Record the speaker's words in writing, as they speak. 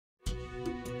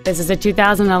This is a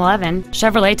 2011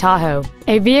 Chevrolet Tahoe,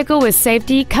 a vehicle with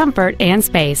safety, comfort, and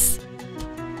space.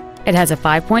 It has a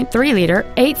 5.3-liter,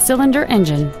 8-cylinder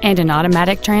engine and an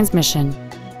automatic transmission.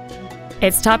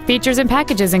 Its top features and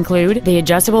packages include the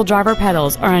adjustable driver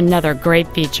pedals are another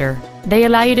great feature. They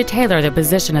allow you to tailor the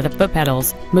position of the foot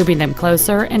pedals, moving them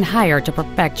closer and higher to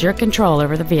perfect your control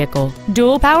over the vehicle.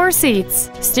 Dual power seats,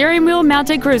 steering wheel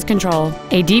mounted cruise control,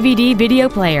 a DVD video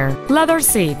player, leather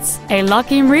seats, a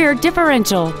locking rear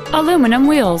differential, aluminum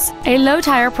wheels, a low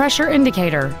tire pressure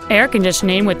indicator, air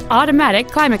conditioning with automatic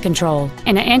climate control,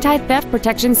 and an anti-theft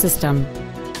protection system.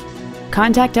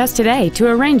 Contact us today to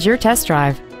arrange your test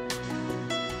drive.